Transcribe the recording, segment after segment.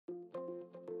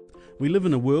We live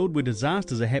in a world where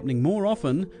disasters are happening more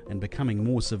often and becoming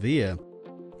more severe.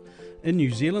 In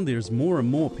New Zealand, there is more and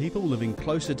more people living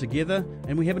closer together,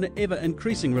 and we have an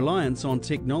ever-increasing reliance on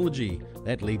technology.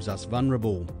 That leaves us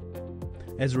vulnerable.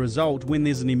 As a result, when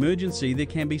there's an emergency, there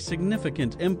can be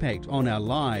significant impact on our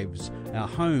lives, our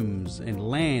homes and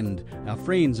land, our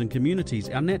friends and communities,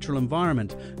 our natural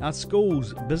environment, our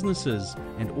schools, businesses,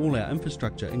 and all our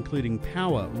infrastructure, including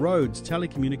power, roads,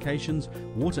 telecommunications,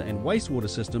 water and wastewater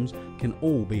systems, can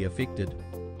all be affected.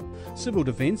 Civil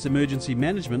Defence Emergency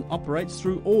Management operates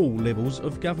through all levels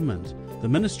of government. The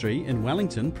Ministry in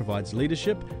Wellington provides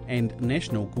leadership and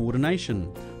national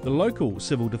coordination. The local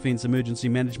Civil Defence Emergency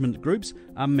Management groups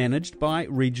are managed by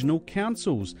regional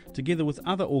councils. Together with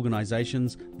other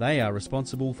organisations, they are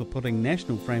responsible for putting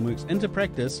national frameworks into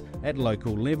practice at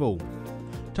local level.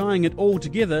 Tying it all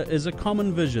together is a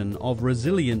common vision of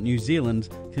resilient New Zealand,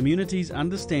 communities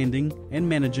understanding and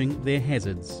managing their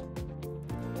hazards.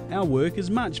 Our work is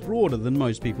much broader than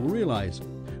most people realise.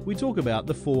 We talk about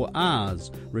the 4 R's: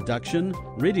 reduction,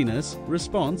 readiness,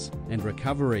 response and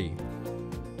recovery.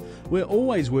 We're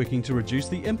always working to reduce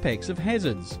the impacts of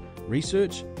hazards,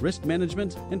 research, risk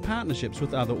management and partnerships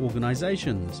with other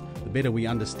organisations. The better we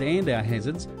understand our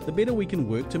hazards, the better we can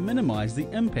work to minimise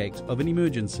the impact of an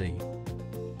emergency.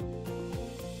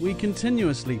 We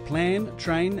continuously plan,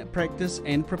 train, practice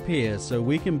and prepare so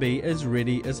we can be as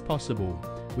ready as possible.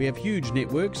 We have huge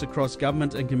networks across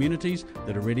government and communities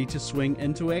that are ready to swing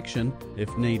into action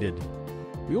if needed.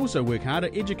 We also work hard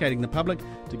at educating the public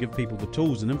to give people the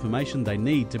tools and information they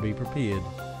need to be prepared.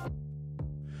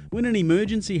 When an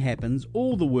emergency happens,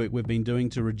 all the work we've been doing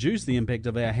to reduce the impact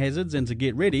of our hazards and to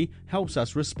get ready helps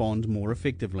us respond more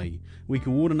effectively. We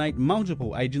coordinate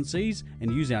multiple agencies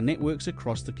and use our networks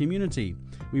across the community.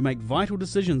 We make vital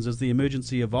decisions as the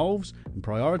emergency evolves and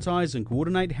prioritise and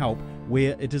coordinate help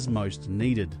where it is most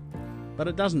needed. But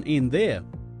it doesn't end there.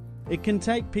 It can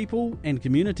take people and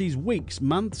communities weeks,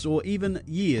 months or even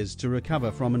years to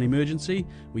recover from an emergency.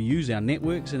 We use our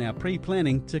networks and our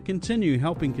pre-planning to continue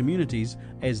helping communities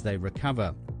as they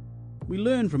recover. We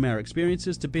learn from our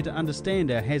experiences to better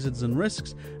understand our hazards and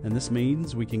risks, and this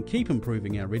means we can keep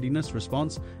improving our readiness,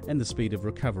 response and the speed of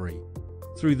recovery.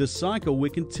 Through this cycle, we're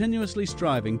continuously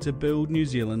striving to build New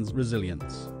Zealand's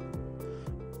resilience.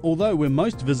 Although we're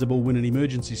most visible when an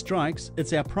emergency strikes,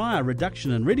 it's our prior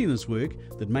reduction and readiness work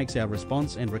that makes our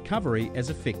response and recovery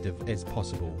as effective as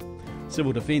possible.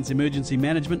 Civil Defence Emergency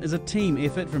Management is a team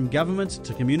effort from government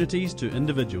to communities to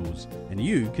individuals, and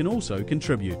you can also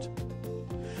contribute.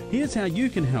 Here's how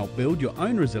you can help build your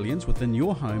own resilience within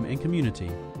your home and community.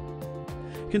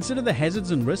 Consider the hazards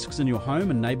and risks in your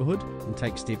home and neighbourhood and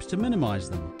take steps to minimise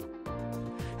them.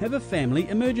 Have a family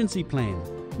emergency plan.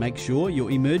 Make sure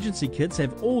your emergency kits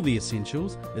have all the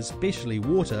essentials, especially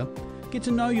water. Get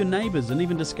to know your neighbours and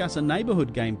even discuss a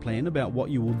neighbourhood game plan about what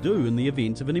you will do in the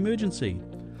event of an emergency.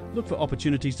 Look for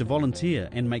opportunities to volunteer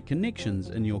and make connections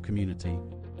in your community.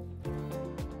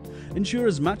 Ensure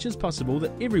as much as possible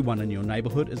that everyone in your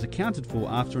neighbourhood is accounted for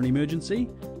after an emergency.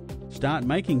 Start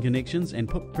making connections and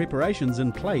put preparations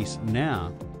in place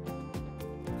now.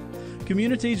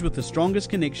 Communities with the strongest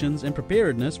connections and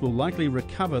preparedness will likely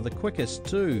recover the quickest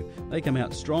too. They come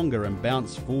out stronger and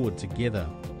bounce forward together.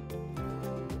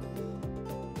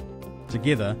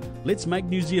 Together, let's make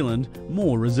New Zealand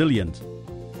more resilient.